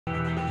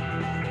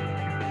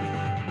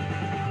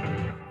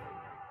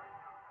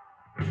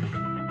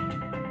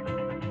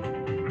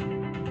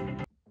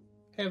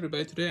Hey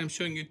everybody, today I'm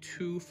showing you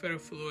two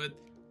Ferrofluid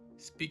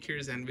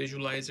speakers and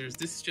visualizers.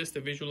 This is just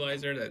a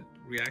visualizer that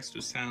reacts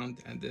to sound,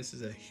 and this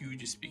is a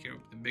huge speaker,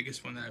 the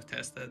biggest one that I've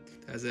tested.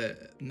 It has a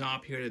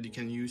knob here that you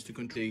can use to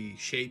control the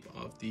shape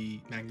of the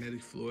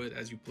magnetic fluid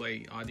as you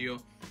play audio.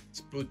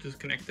 It's Bluetooth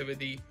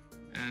connectivity,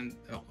 and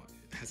it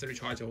has a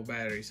rechargeable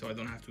battery, so I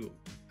don't have to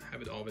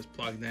have it always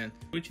plugged in.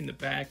 Switch in the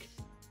back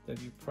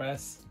that you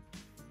press.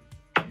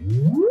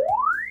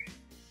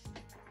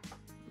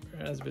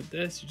 Whereas with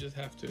this, you just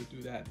have to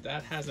do that.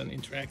 That has an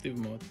interactive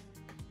mode,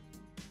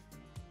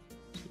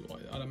 so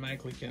it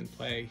automatically can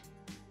play.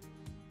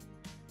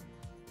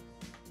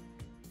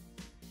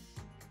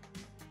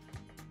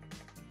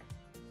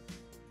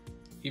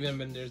 Even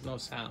when there's no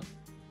sound.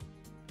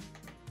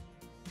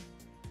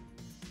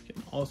 You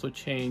can also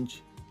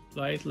change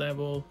light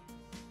level.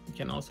 You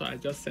can also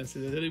adjust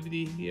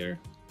sensitivity here.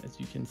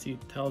 As you can see,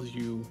 it tells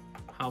you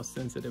how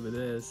sensitive it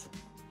is,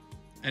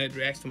 and it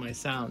reacts to my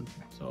sound.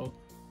 So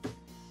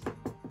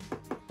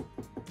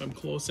if I'm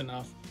close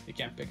enough, you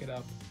can't pick it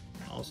up.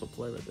 I'll also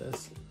play with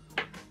this.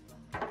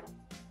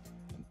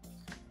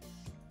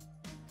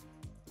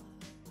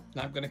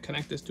 Now I'm gonna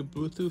connect this to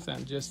Bluetooth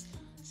and just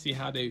see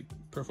how they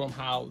perform,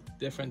 how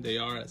different they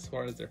are as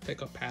far as their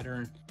pickup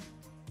pattern